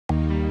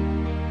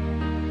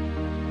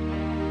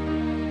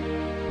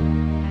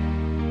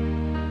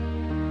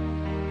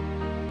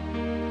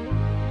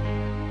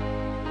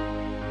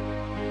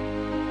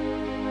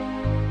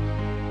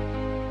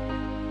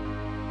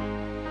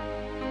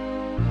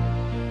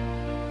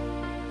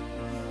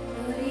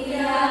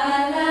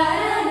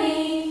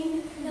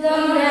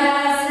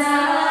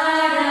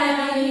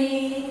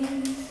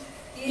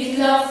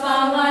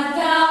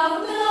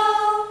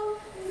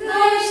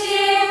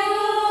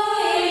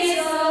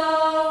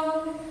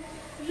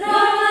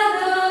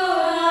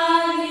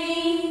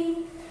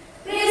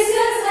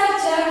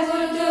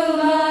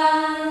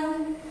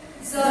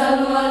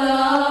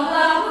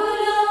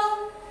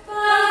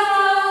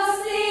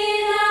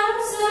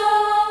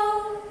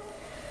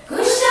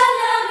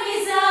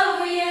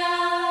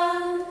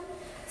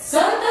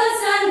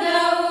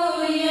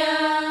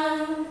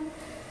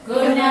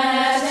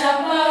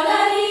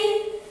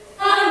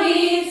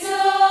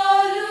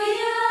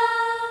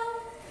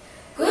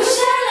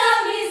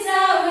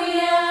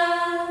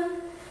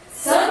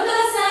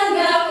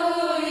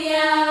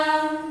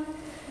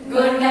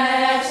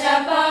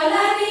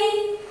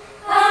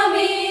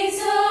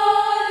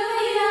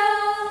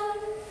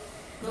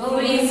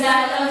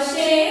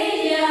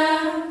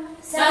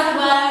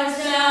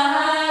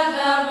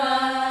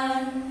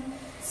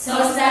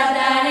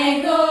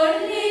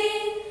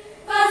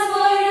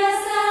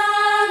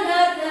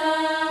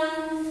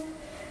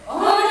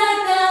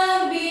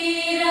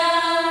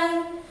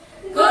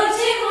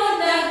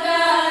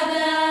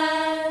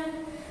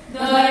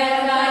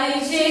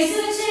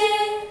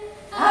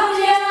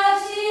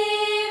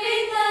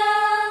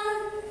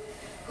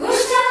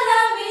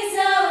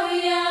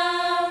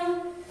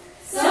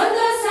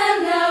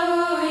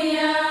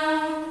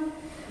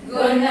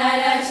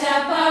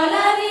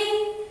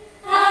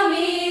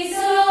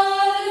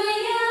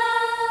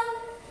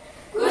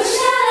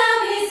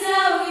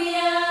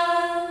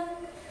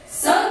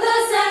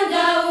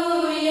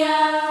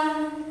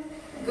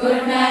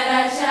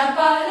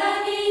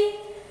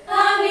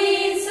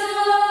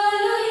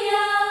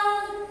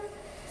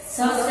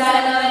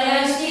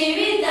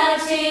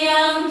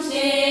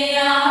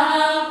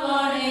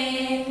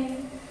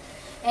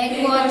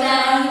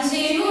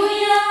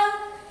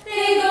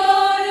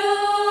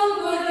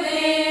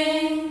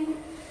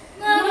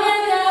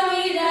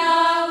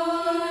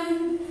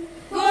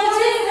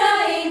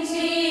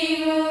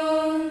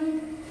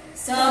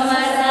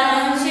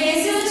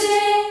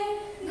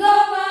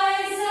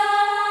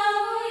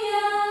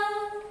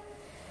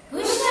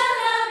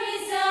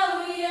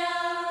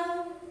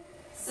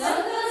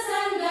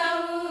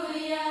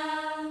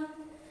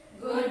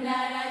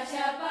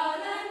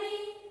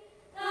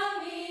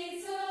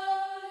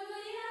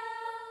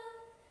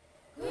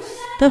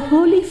The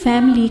Holy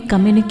Family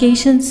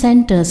Communication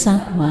Center,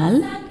 Sankwal,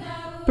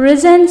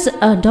 presents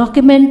a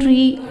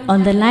documentary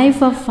on the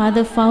life of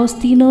Father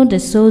Faustino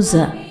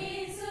Dsouza,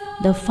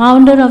 the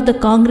founder of the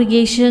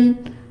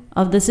Congregation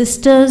of the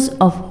Sisters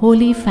of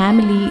Holy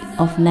Family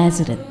of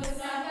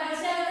Nazareth.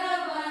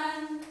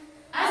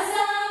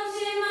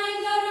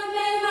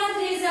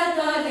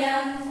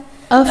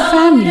 A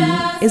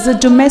family is a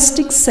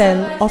domestic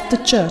cell of the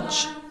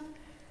Church.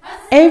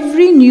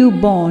 Every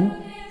newborn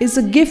is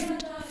a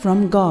gift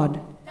from God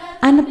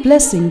and a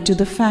blessing to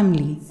the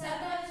family.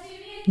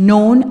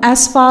 Known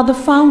as Father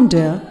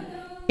Founder,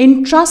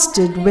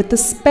 entrusted with a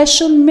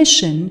special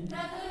mission,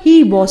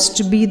 he was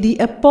to be the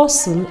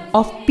apostle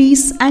of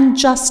peace and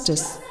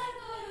justice,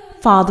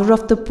 father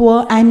of the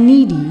poor and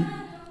needy,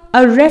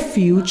 a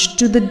refuge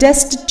to the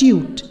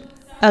destitute,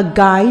 a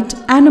guide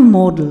and a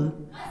model,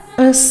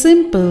 a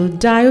simple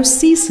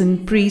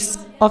diocesan priest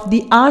of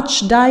the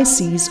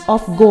Archdiocese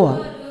of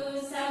Goa.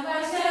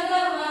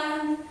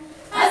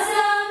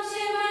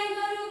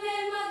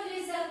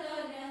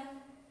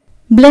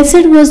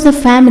 Blessed was the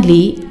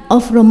family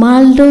of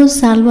Romaldo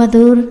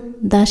Salvador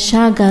da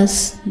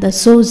Chagas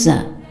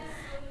Dsouza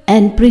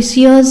and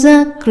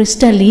Preciosa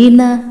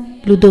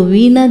Cristalina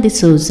Ludovina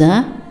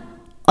Dsouza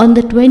on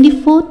the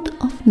 24th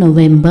of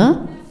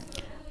November,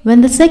 when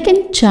the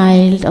second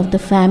child of the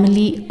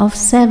family of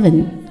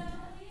 7,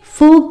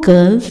 4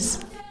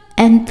 girls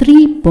and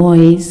 3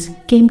 boys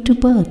came to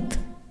birth.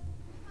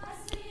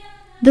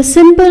 The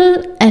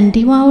simple and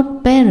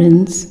devout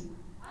parents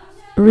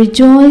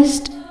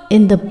rejoiced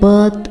in the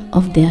birth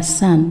of their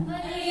son.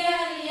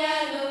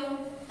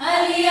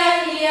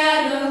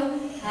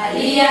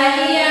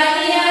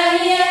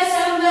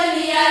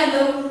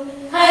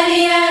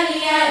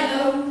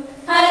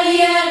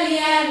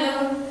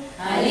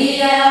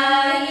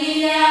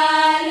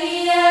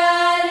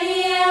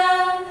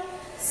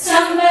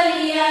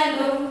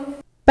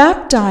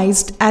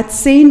 Baptized at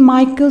St.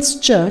 Michael's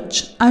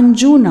Church,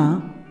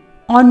 Anjuna,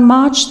 on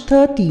March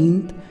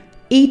 13,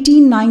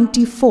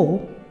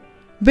 1894,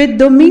 with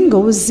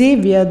Domingo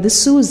Xavier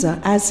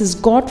Dsouza as his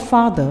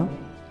godfather,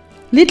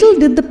 little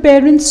did the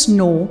parents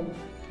know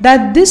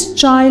that this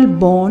child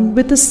born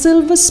with a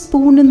silver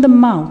spoon in the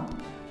mouth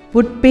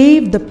would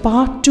pave the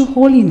path to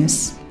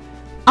holiness,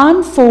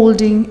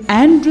 unfolding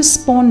and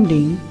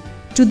responding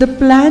to the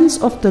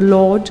plans of the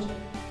Lord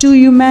to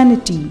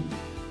humanity.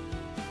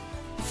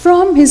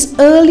 From his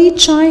early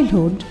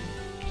childhood,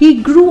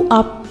 he grew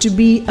up to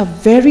be a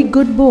very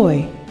good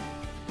boy.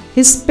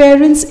 His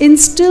parents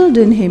instilled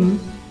in him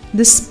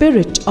the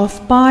spirit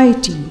of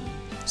piety,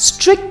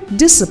 strict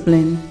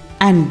discipline,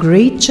 and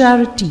great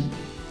charity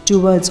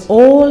towards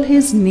all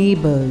his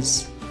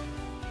neighbors.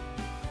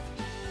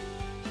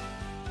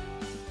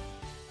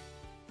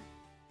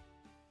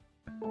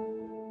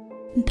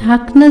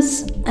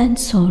 Darkness and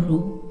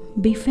sorrow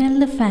befell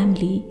the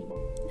family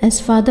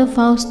as Father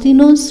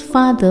Faustino's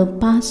father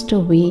passed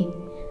away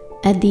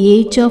at the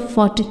age of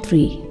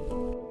 43.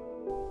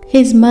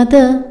 His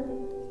mother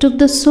took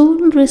the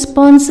sole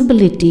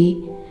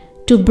responsibility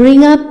to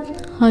bring up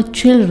her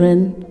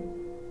children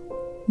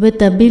with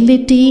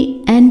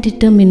ability and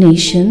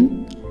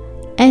determination,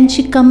 and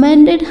she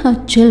commended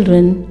her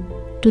children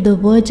to the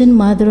Virgin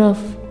Mother of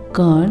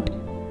God,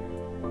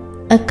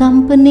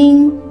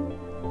 accompanying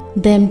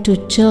them to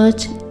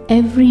church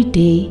every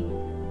day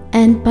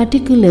and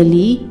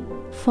particularly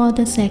for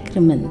the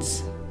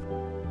sacraments.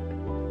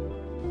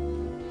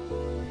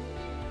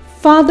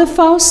 Father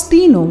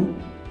Faustino,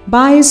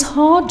 by his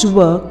hard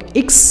work,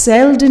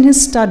 excelled in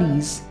his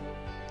studies.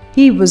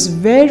 He was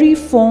very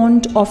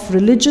fond of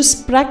religious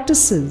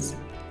practices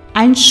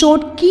and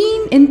showed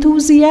keen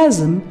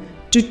enthusiasm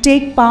to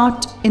take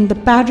part in the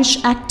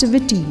parish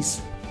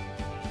activities.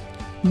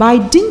 By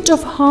dint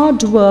of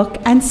hard work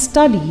and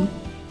study,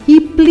 he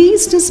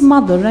pleased his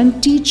mother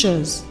and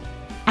teachers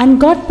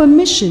and got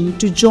permission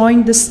to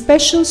join the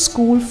special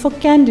school for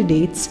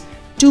candidates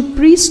to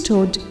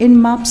priesthood in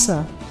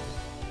Mapsa,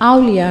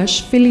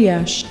 Auliash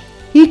Filiash.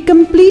 He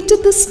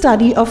completed the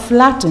study of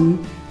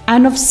Latin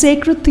and of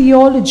sacred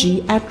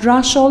theology at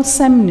Rashol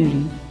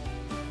Seminary.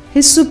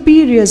 His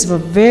superiors were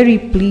very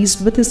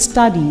pleased with his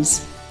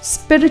studies,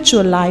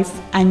 spiritual life,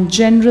 and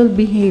general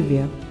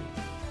behavior.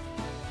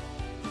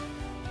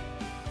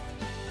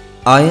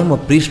 I am a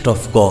priest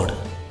of God,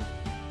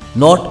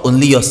 not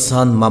only your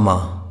son,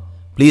 Mama.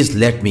 Please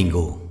let me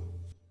go.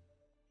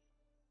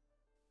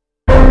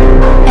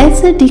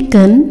 As a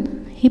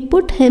deacon, he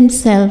put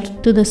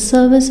himself to the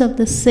service of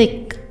the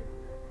sick,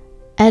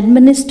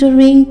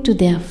 administering to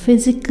their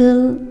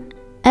physical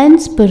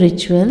and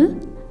spiritual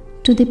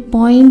to the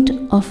point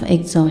of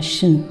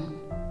exhaustion.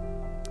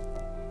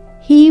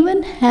 He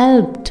even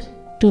helped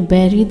to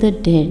bury the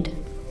dead.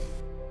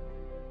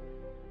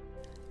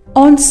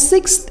 On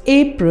 6th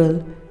April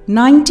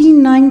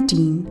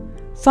 1919,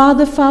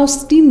 Father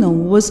Faustino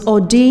was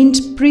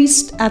ordained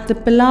priest at the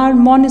Pilar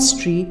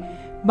Monastery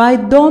by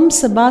Dom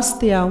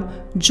Sebastião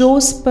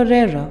Jose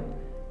Pereira,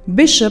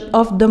 Bishop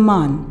of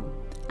Daman,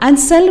 and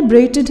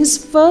celebrated his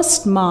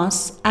first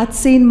Mass at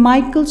St.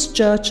 Michael's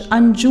Church,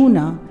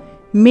 Anjuna,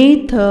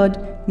 May 3rd,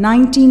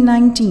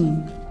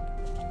 1919.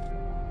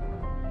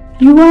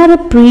 You are a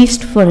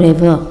priest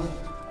forever,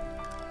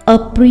 a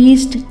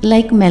priest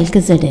like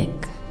Melchizedek.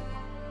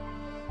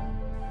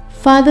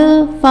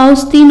 Father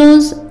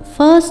Faustino's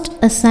first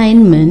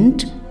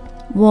assignment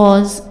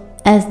was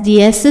as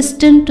the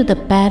assistant to the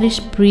parish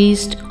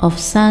priest of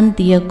San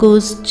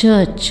Diego's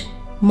Church,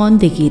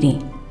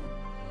 Mondegiri.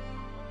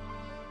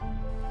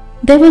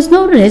 There was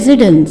no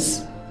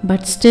residence,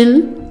 but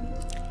still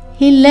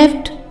he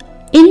left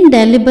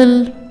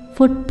indelible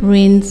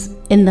footprints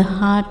in the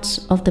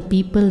hearts of the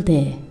people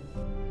there.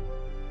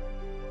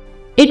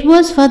 It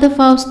was Father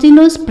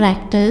Faustino's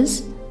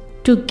practice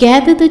to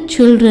gather the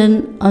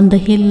children on the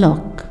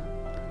hillock,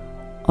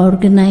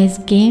 organize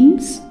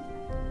games,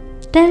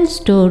 tell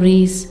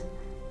stories,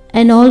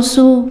 and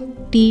also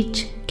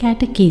teach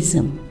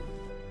catechism.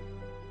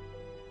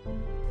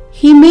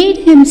 He made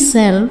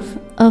himself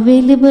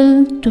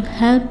available to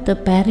help the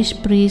parish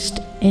priest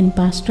in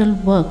pastoral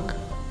work,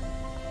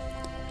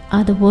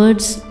 are the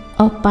words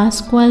of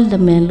Pascual de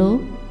Mello,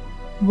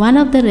 one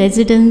of the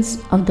residents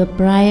of the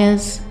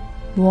prior's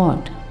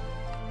ward.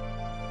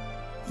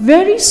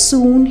 Very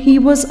soon he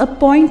was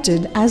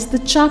appointed as the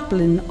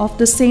chaplain of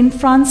the St.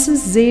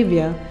 Francis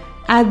Xavier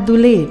at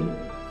Dulaire.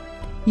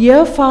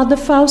 Here Father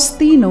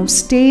Faustino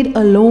stayed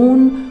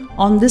alone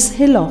on this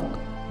hillock,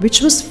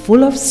 which was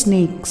full of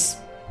snakes.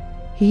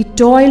 He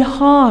toiled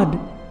hard,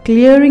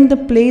 clearing the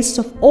place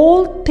of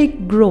all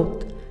thick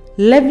growth,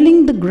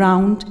 leveling the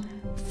ground,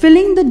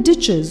 filling the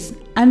ditches,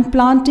 and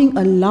planting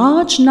a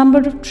large number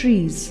of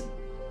trees.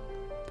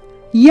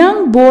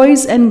 Young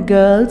boys and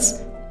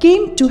girls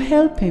came to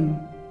help him.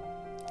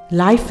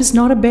 Life is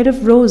not a bed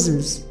of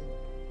roses.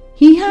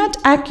 He had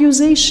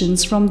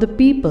accusations from the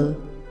people,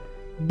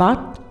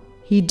 but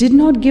he did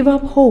not give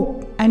up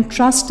hope and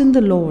trust in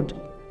the Lord.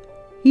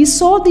 He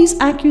saw these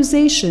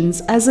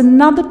accusations as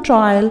another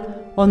trial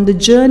on the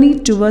journey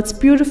towards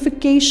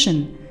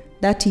purification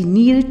that he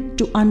needed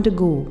to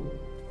undergo.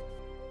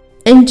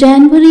 In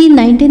January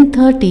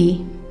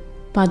 1930,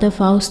 Father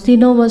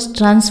Faustino was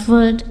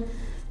transferred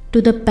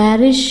to the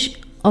parish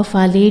of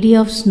Our Lady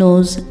of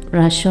Snows,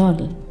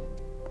 Rashol.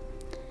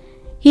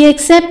 He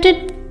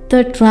accepted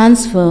the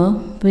transfer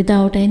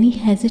without any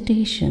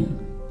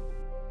hesitation.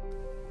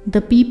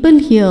 The people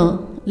here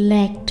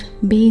lacked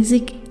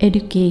basic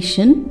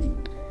education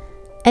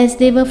as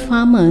they were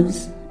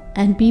farmers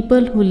and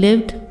people who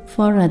lived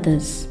for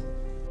others.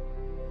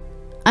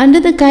 Under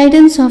the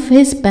guidance of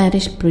his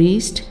parish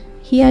priest,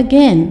 he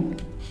again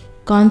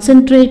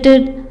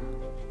concentrated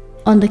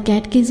on the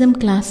catechism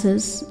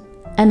classes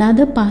and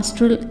other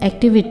pastoral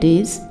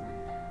activities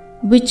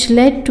which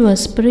led to a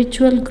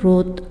spiritual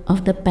growth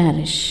of the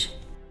parish.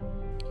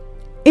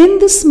 In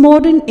this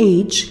modern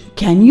age,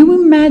 can you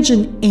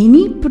imagine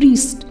any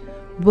priest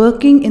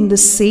working in the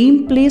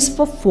same place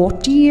for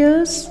 40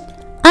 years?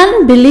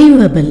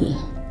 Unbelievable!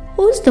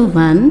 Who's the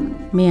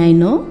one, may I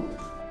know?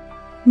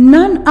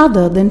 None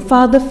other than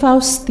Father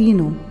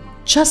Faustino.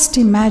 Just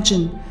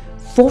imagine,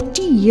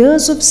 40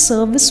 years of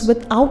service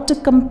without a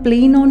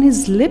complaint on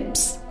his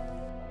lips.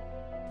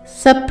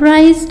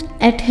 Surprised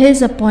at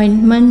his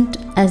appointment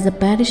as the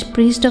parish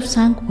priest of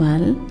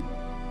Sankwal,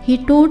 he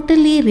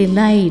totally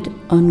relied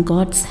on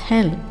God's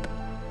help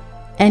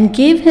and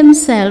gave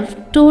himself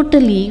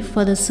totally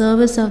for the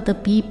service of the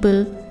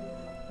people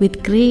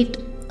with great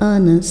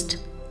earnest,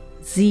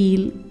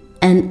 zeal,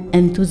 and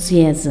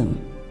enthusiasm.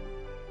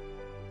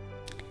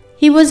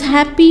 He was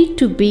happy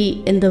to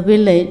be in the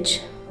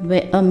village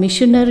where a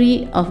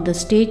missionary of the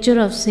stature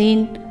of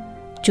Saint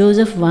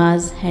Joseph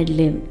Vaz had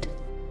lived.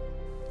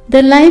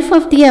 The life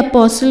of the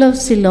Apostle of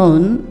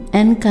Ceylon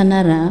and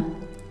Kanara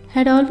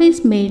had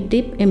always made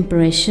deep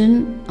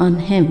impression on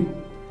him,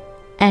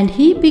 and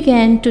he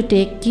began to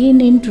take keen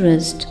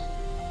interest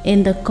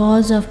in the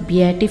cause of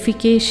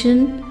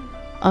beatification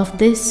of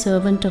this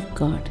servant of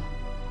God.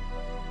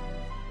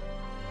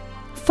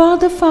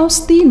 Father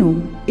Faustino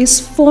is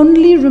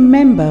fondly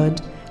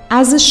remembered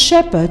as a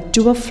shepherd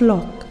to a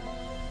flock.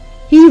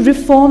 He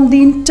reformed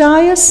the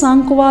entire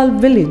Sankwal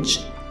village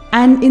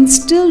and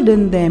instilled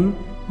in them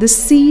the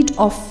seed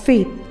of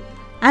faith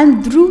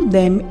and drew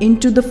them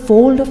into the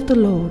fold of the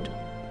Lord.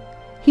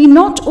 He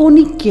not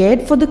only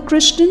cared for the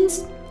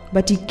Christians,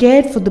 but he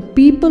cared for the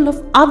people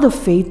of other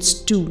faiths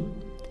too.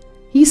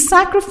 He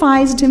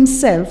sacrificed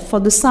himself for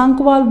the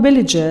Sankwal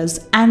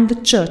villagers and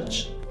the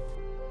church.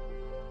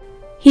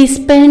 He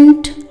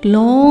spent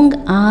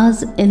long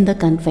hours in the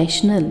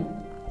confessional.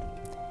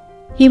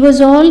 He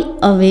was all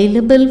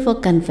available for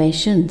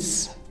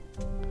confessions.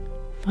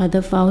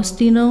 Father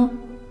Faustino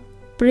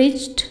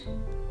preached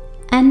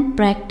and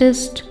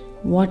practiced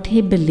what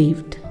he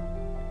believed.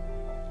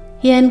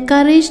 He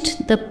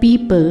encouraged the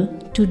people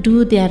to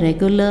do their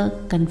regular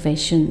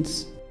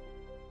confessions.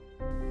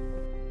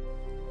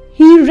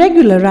 He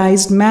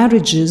regularized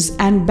marriages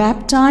and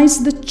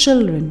baptized the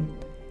children.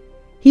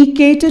 He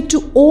catered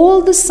to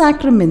all the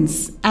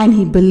sacraments and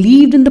he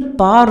believed in the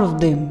power of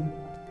them.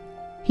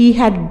 He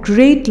had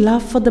great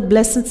love for the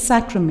Blessed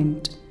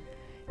Sacrament.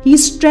 He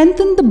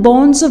strengthened the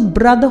bonds of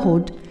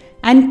brotherhood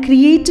and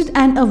created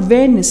an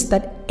awareness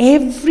that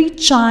every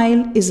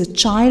child is a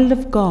child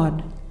of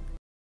God.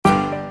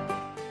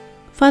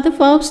 Father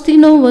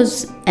Faustino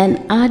was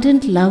an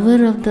ardent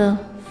lover of the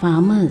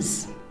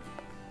farmers.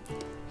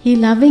 He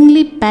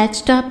lovingly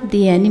patched up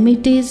the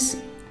enmities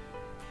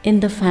in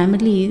the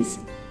families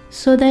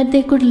so that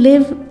they could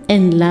live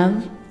in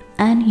love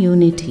and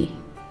unity.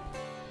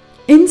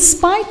 In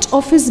spite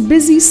of his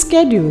busy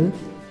schedule,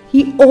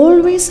 he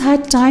always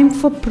had time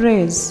for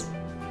prayers.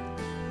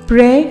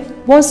 Prayer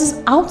was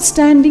his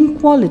outstanding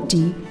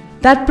quality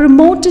that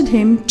promoted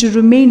him to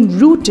remain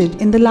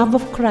rooted in the love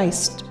of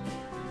Christ.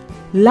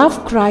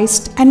 Love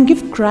Christ and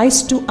give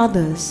Christ to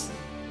others.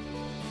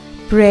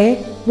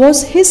 Prayer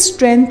was his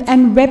strength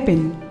and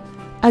weapon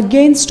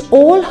against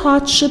all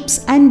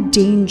hardships and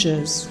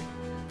dangers.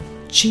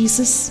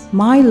 Jesus,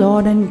 my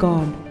Lord and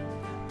God,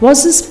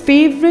 was his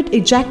favorite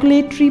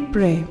ejaculatory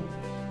prayer.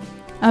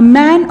 A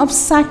man of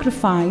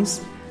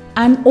sacrifice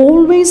and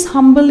always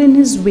humble in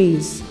his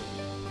ways,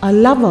 a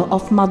lover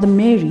of Mother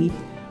Mary,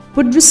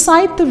 would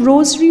recite the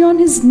rosary on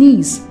his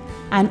knees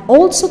and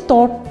also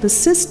taught the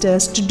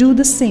sisters to do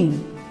the same.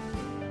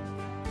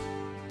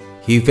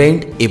 He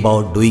went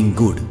about doing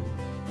good,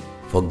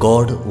 for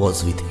God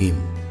was with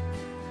him.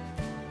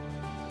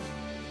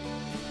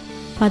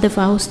 Father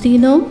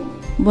Faustino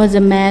was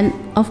a man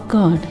of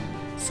God,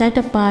 set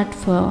apart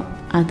for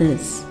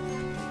others.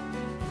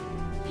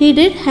 He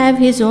did have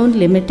his own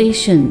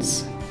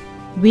limitations,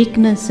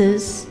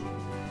 weaknesses,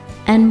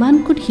 and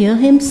one could hear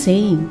him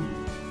saying,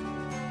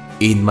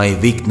 In my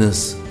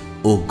weakness,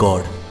 O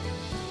God,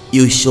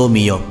 you show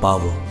me your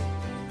power.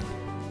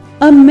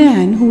 A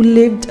man who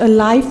lived a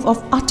life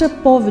of utter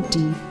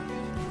poverty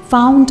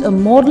found a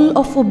model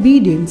of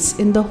obedience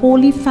in the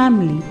Holy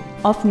Family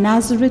of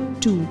Nazareth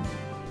too.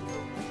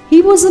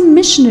 He was a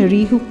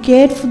missionary who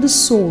cared for the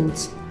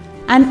souls,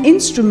 an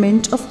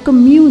instrument of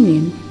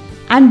communion,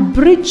 and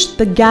bridged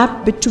the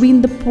gap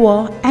between the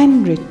poor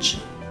and rich.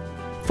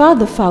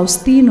 Father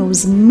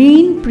Faustino's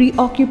main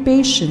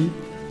preoccupation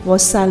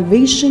was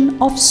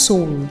salvation of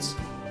souls.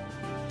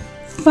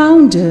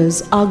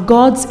 Founders are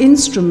God's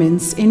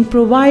instruments in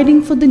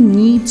providing for the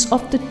needs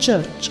of the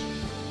Church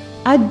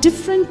at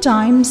different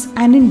times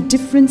and in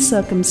different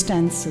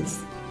circumstances.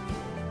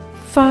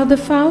 Father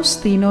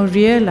Faustino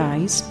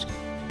realized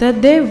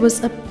that there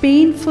was a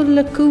painful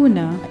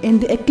lacuna in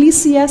the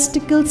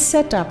ecclesiastical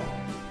setup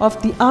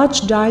of the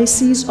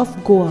Archdiocese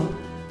of Goa.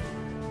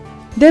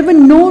 There were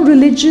no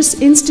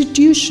religious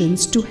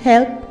institutions to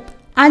help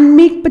and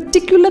make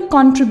particular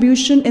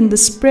contribution in the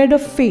spread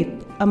of faith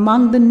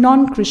among the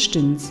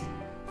non-Christians,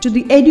 to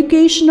the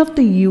education of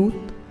the youth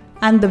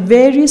and the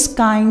various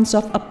kinds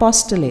of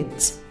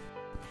apostolates.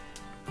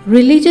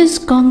 religious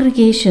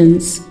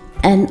congregations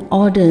and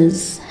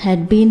orders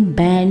had been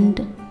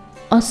banned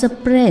or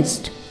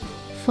suppressed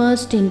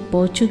first in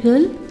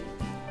Portugal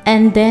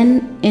and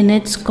then in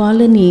its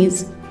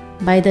colonies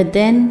by the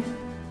then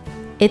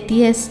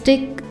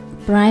atheistic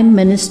Prime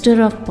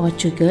Minister of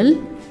Portugal,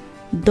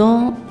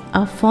 Dom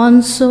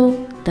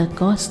Afonso da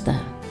Costa.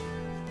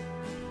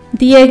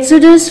 The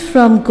exodus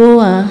from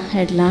Goa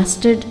had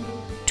lasted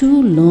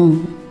too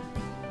long.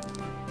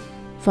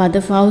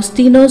 Father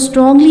Faustino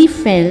strongly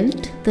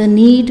felt the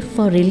need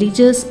for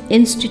religious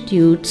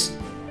institutes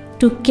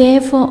to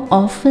care for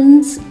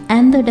orphans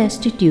and the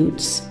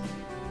destitutes,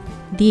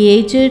 the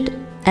aged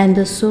and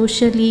the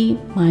socially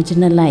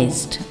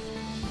marginalized.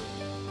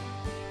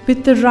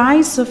 With the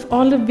rise of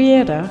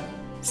Oliveira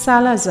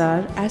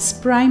Salazar as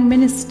Prime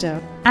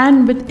Minister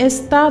and with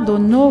Estado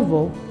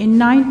Novo in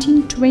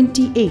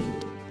 1928,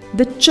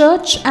 the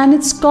Church and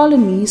its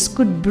colonies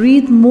could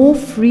breathe more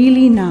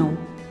freely now.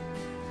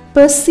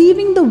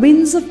 Perceiving the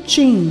winds of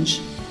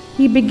change,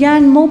 he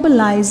began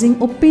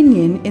mobilizing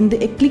opinion in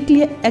the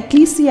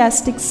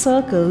ecclesiastic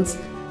circles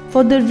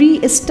for the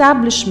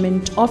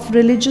re-establishment of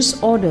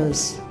religious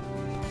orders.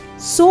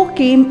 So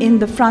came in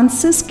the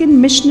Franciscan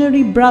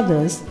missionary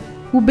brothers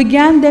who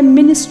began their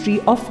ministry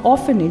of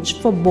orphanage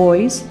for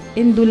boys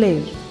in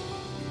Duler.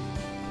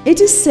 It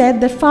is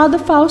said that Father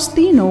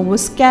Faustino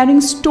was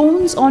carrying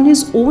stones on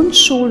his own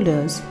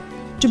shoulders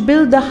to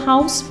build the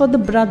house for the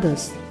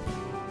brothers.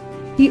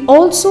 He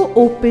also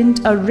opened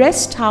a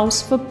rest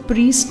house for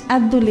priests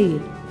at Duler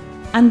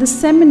and the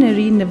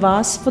seminary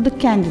Nivas for the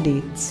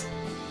candidates.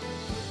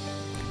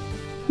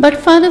 But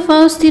Father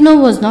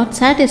Faustino was not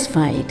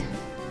satisfied.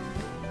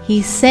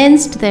 He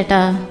sensed that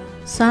our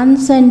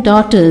sons and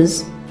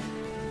daughters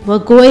were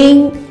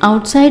going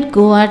outside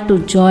Goa to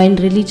join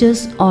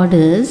religious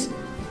orders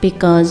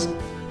because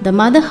the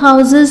mother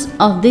houses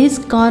of these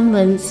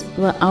convents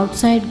were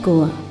outside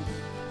Goa,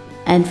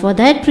 and for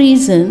that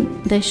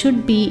reason there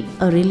should be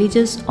a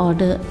religious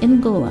order in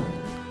Goa.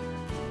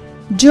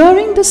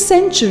 During the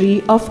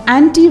century of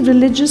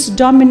anti-religious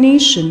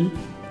domination,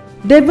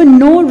 there were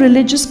no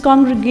religious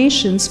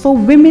congregations for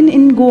women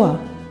in Goa.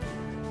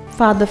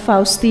 Father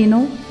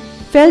Faustino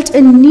felt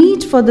a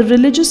need for the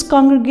religious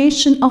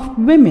congregation of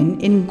women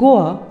in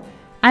Goa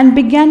and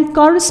began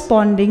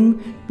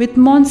corresponding with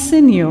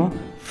Monsignor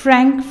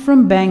Frank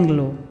from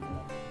Bangalore.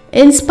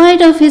 In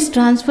spite of his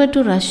transfer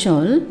to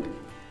Rashol,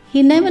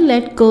 he never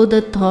let go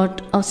the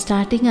thought of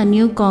starting a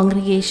new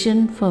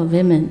congregation for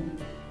women.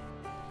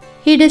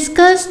 He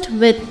discussed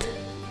with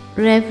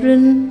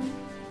Reverend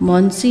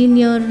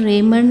Monsignor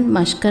Raymond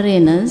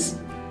Mascarenas,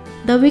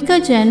 the Vicar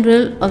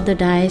General of the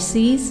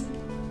diocese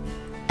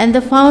and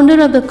the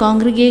founder of the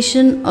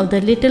Congregation of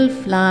the Little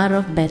Flower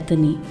of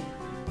Bethany.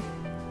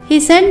 He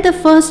sent the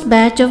first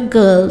batch of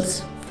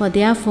girls for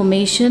their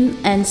formation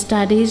and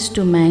studies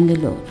to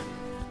Mangalore.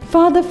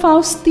 Father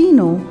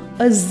Faustino,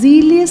 a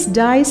zealous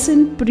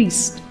diocesan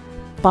priest,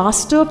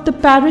 pastor of the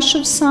parish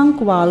of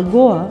Sankwal,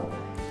 Goa,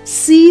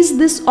 seized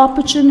this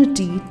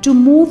opportunity to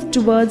move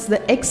towards the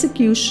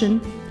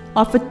execution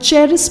of a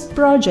cherished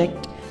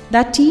project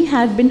that he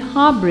had been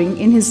harboring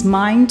in his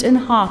mind and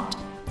heart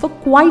for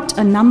quite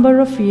a number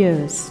of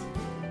years.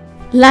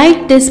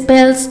 Light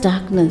dispels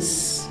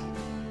darkness.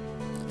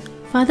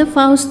 Father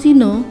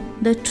Faustino,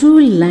 the true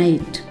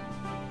light,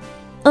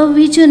 a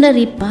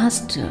visionary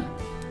pastor,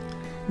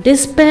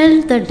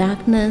 dispelled the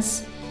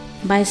darkness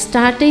by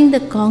starting the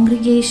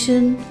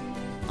congregation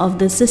of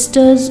the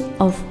Sisters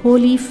of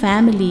Holy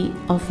Family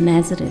of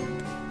Nazareth.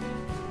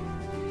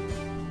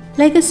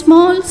 Like a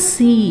small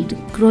seed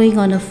growing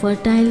on a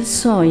fertile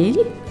soil,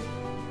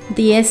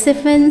 the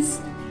SFNs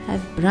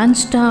have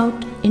branched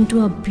out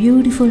into a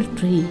beautiful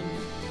tree,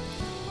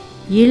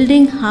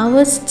 yielding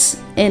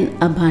harvests in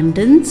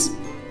abundance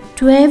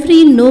to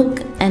every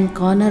nook and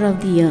corner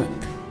of the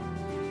earth.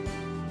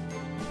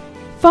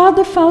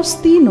 Father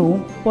Faustino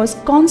was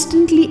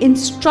constantly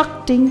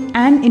instructing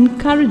and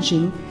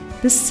encouraging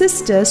the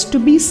sisters to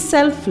be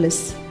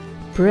selfless,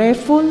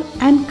 prayerful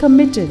and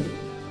committed,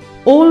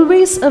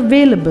 always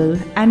available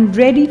and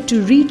ready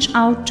to reach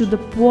out to the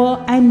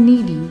poor and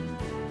needy.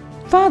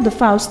 Father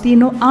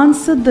Faustino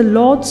answered the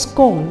Lord's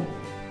call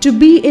to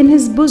be in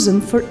his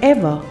bosom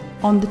forever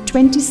on the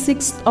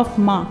 26th of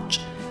March,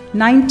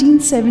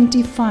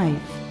 1975.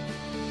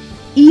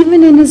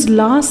 Even in his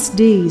last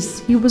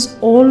days, he was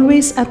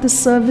always at the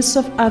service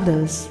of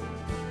others.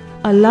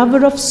 A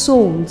lover of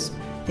souls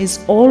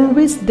is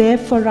always there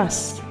for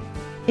us,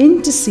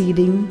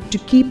 interceding to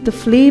keep the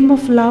flame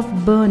of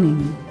love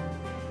burning.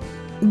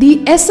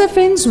 The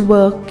SFNs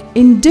work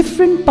in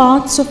different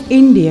parts of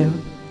India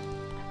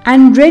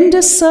and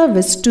render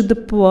service to the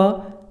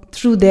poor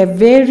through their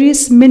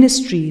various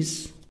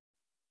ministries.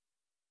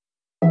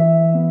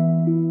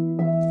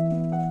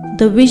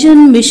 The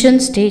Vision Mission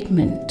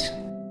Statement.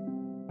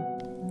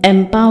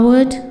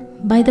 Empowered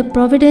by the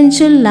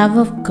providential love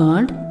of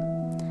God,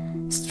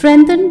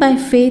 strengthened by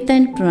faith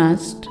and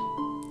trust,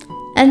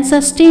 and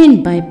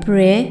sustained by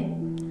prayer,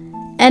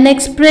 and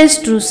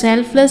expressed through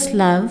selfless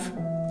love,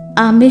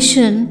 our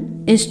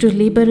mission is to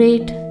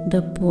liberate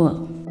the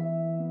poor.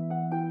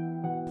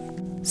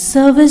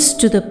 Service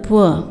to the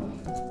poor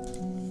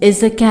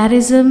is the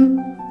charism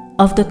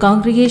of the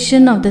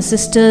Congregation of the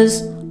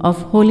Sisters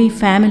of Holy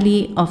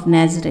Family of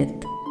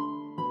Nazareth.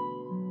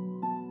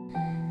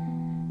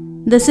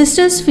 The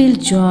sisters feel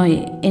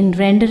joy in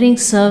rendering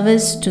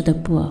service to the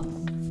poor.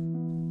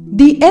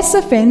 The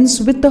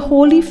SFNs, with the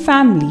Holy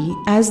Family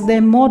as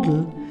their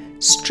model,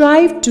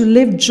 strive to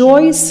live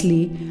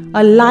joyously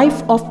a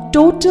life of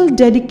total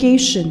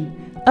dedication,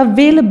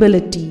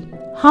 availability,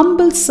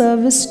 humble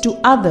service to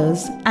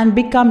others, and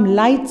become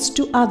lights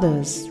to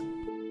others.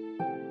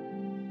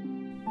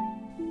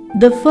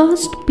 The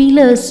first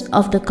pillars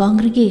of the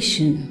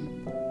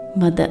congregation,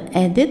 Mother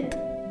Edith,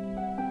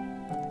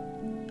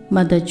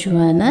 Mother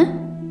Joanna,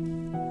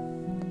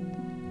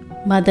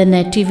 Mother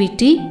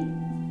Nativity,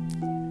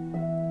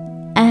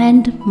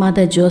 and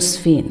Mother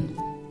Josephine.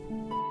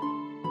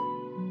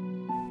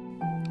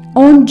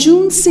 On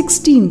June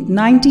 16,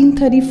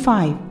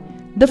 1935,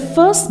 the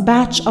first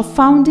batch of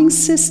founding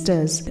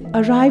sisters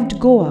arrived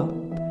Goa.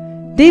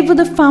 They were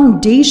the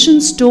foundation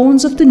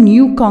stones of the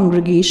new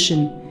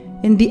congregation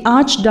in the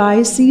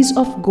Archdiocese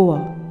of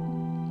Goa.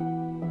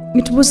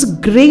 It was a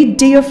great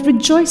day of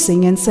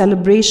rejoicing and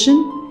celebration.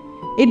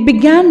 It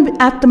began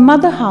at the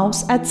Mother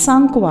House at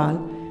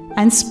Sankwal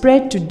and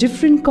spread to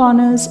different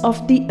corners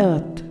of the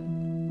earth.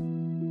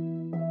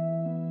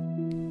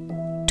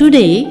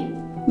 Today,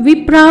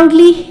 we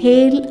proudly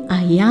hail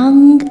a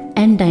young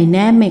and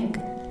dynamic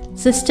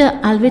Sister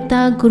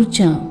Alvita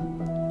Gurjam,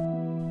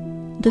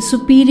 the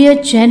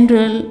Superior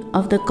General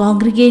of the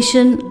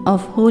Congregation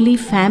of Holy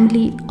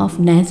Family of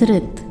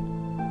Nazareth,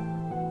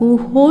 who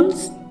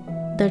holds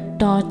the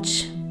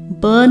torch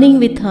burning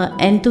with her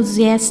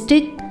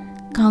enthusiastic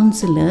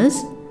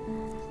counselors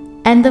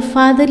and the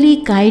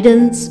fatherly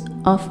guidance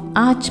of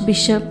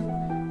Archbishop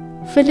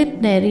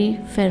Philip Neri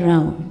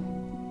Ferrao.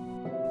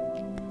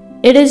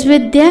 It is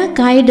with their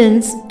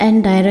guidance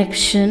and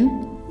direction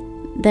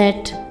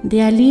that they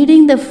are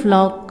leading the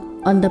flock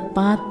on the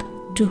path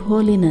to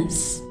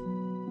holiness.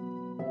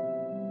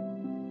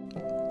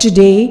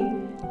 Today,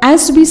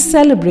 as we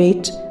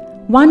celebrate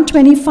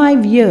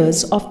 125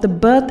 years of the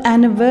birth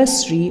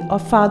anniversary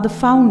of Father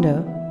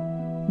Founder,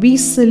 we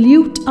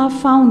salute our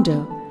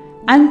founder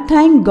and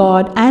thank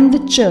God and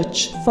the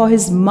Church for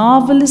his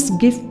marvelous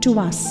gift to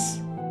us.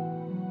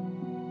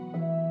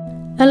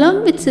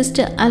 Along with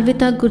Sister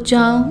Alvita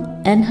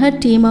Gurjao and her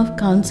team of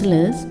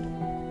counselors,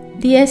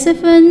 the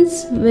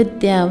SFNs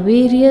with their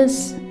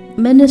various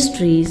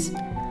ministries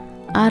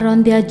are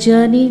on their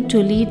journey to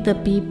lead the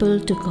people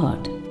to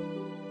God.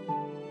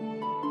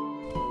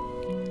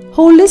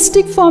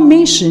 Holistic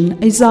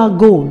formation is our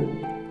goal,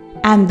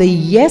 and the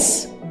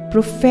yes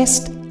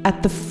professed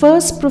at the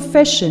first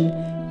profession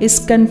is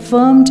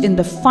confirmed in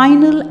the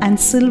final and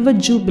silver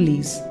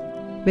jubilees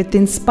with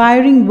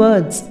inspiring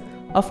words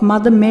of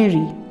Mother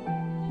Mary,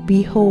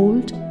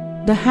 "Behold,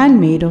 the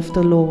handmaid of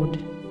the Lord."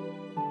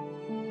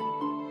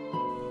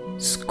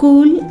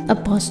 School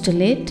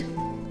apostolate,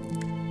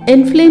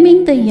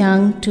 inflaming the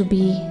young to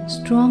be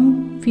strong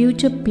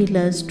future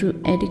pillars through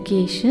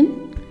education.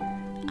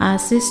 Our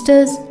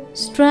sisters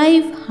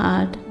strive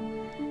hard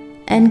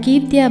and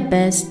give their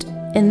best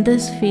in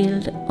this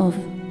field of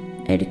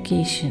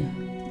education.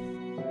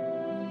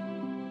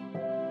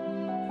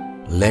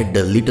 Let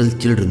the little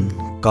children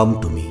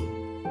come to me,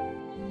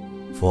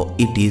 for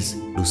it is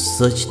to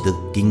such the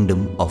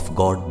kingdom of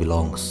God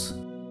belongs.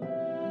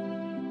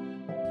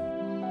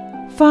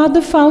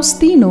 Father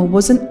Faustino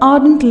was an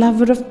ardent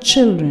lover of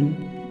children,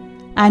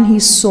 and he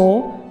saw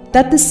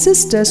that the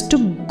sisters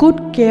took good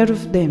care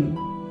of them.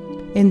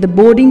 In the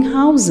boarding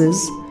houses,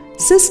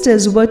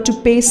 sisters were to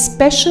pay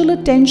special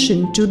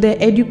attention to their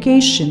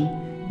education,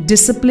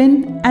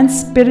 discipline, and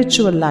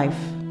spiritual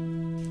life.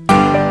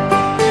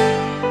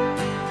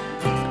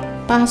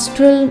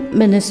 Pastoral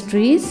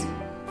ministries,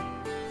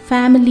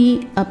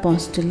 family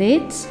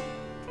apostolates,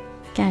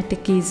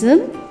 catechism,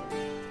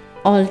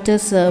 altar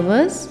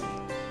servers,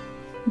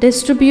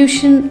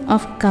 distribution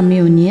of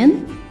communion,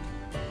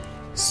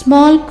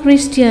 small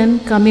Christian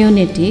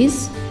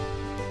communities,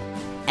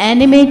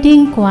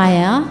 animating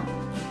choir,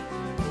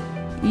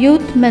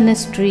 youth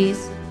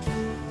ministries,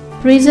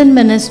 prison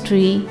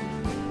ministry,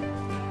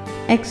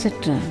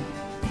 etc.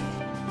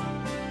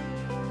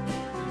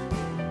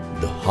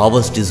 The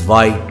harvest is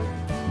wide,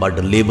 but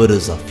the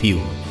laborers are few.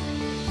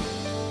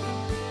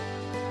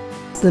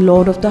 The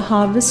Lord of the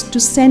harvest to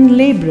send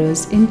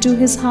laborers into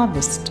his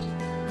harvest.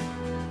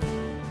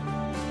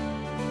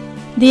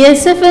 The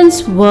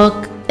SFNs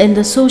work in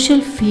the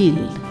social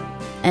field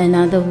and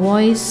are the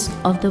voice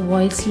of the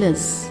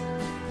voiceless,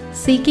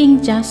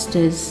 seeking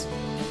justice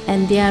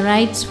and their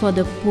rights for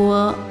the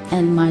poor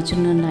and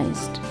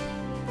marginalized.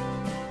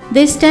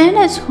 They stand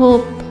as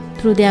hope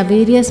through their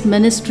various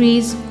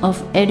ministries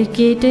of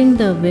educating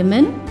the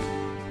women,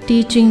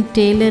 teaching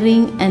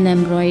tailoring and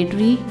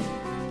embroidery,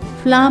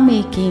 flower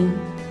making,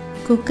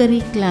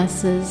 cookery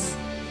classes,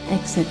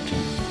 etc.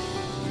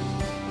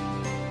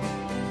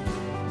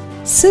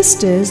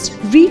 Sisters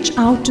reach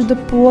out to the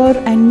poor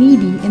and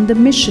needy in the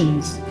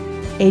missions,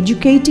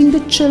 educating the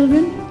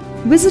children,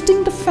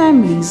 visiting the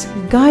families,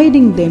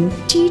 guiding them,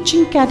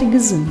 teaching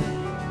catechism,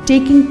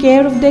 taking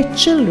care of their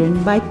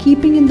children by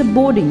keeping in the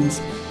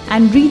boardings,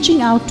 and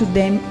reaching out to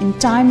them in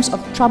times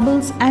of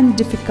troubles and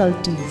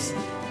difficulties.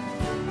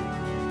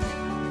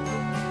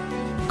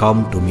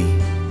 Come to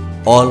me,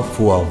 all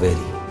who are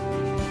weary,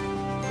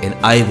 and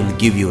I will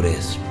give you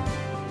rest.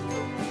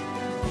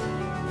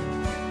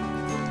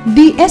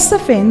 The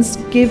SFNs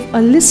give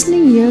a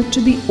listening ear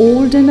to the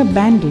old and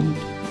abandoned.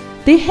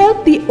 They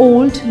help the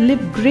old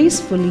live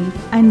gracefully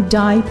and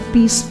die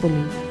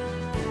peacefully.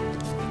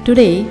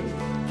 Today,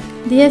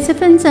 the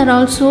SFNs are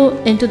also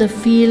into the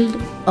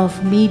field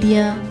of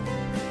media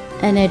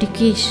and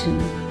education,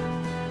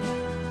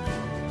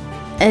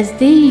 as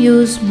they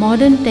use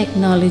modern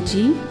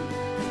technology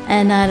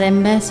and are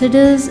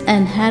ambassadors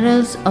and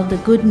heralds of the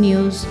good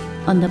news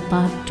on the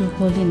path to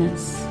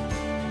holiness.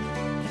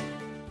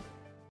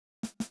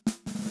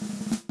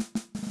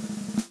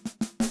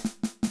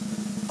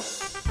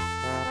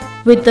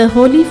 With the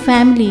Holy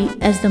Family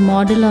as the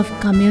model of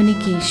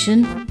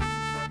communication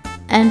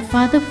and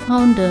Father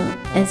Founder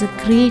as a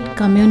great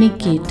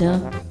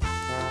communicator,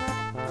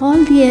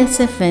 all the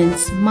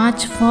SFNs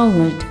march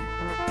forward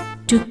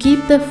to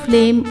keep the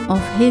flame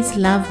of His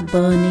love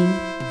burning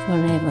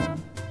forever.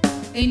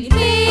 In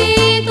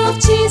faith of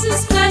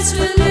Jesus Christ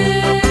we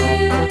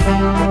live,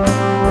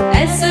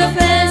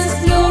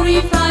 SFNs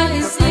glorify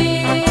His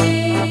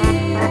name.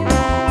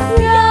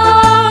 We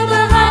are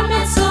the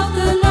handmaids of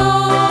the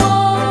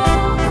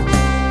Lord,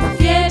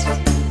 yet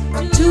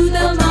to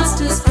the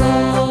Master's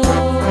call.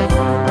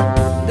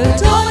 The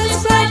dawn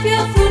is bright, we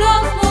are full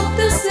of hope,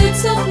 the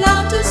seeds of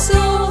love to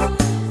sow,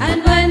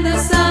 and when the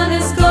sun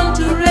is gone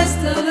to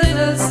rest, the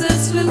little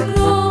seeds will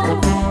grow.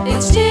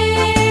 Each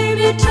day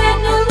we tread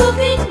no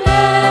looking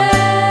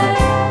back,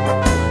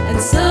 and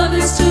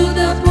service to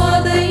the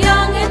poor, the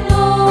young and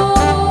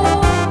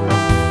old,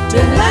 to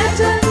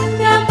enlighten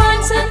their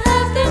minds and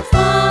help them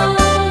find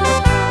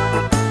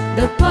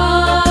the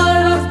power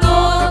of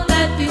God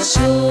that we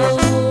show.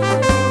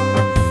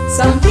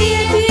 Someday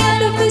at the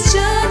end of this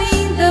journey,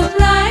 the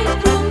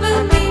bridegroom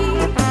will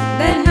meet,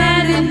 then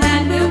hand in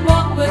hand we'll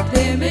walk with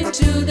Him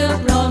into the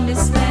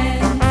promised land.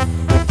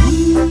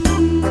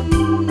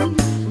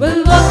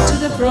 We'll walk to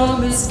the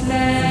promised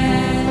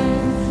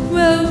land.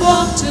 We'll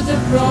walk to the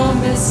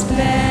promised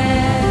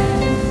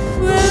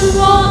land. We'll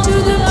walk to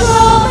the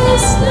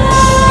promised land.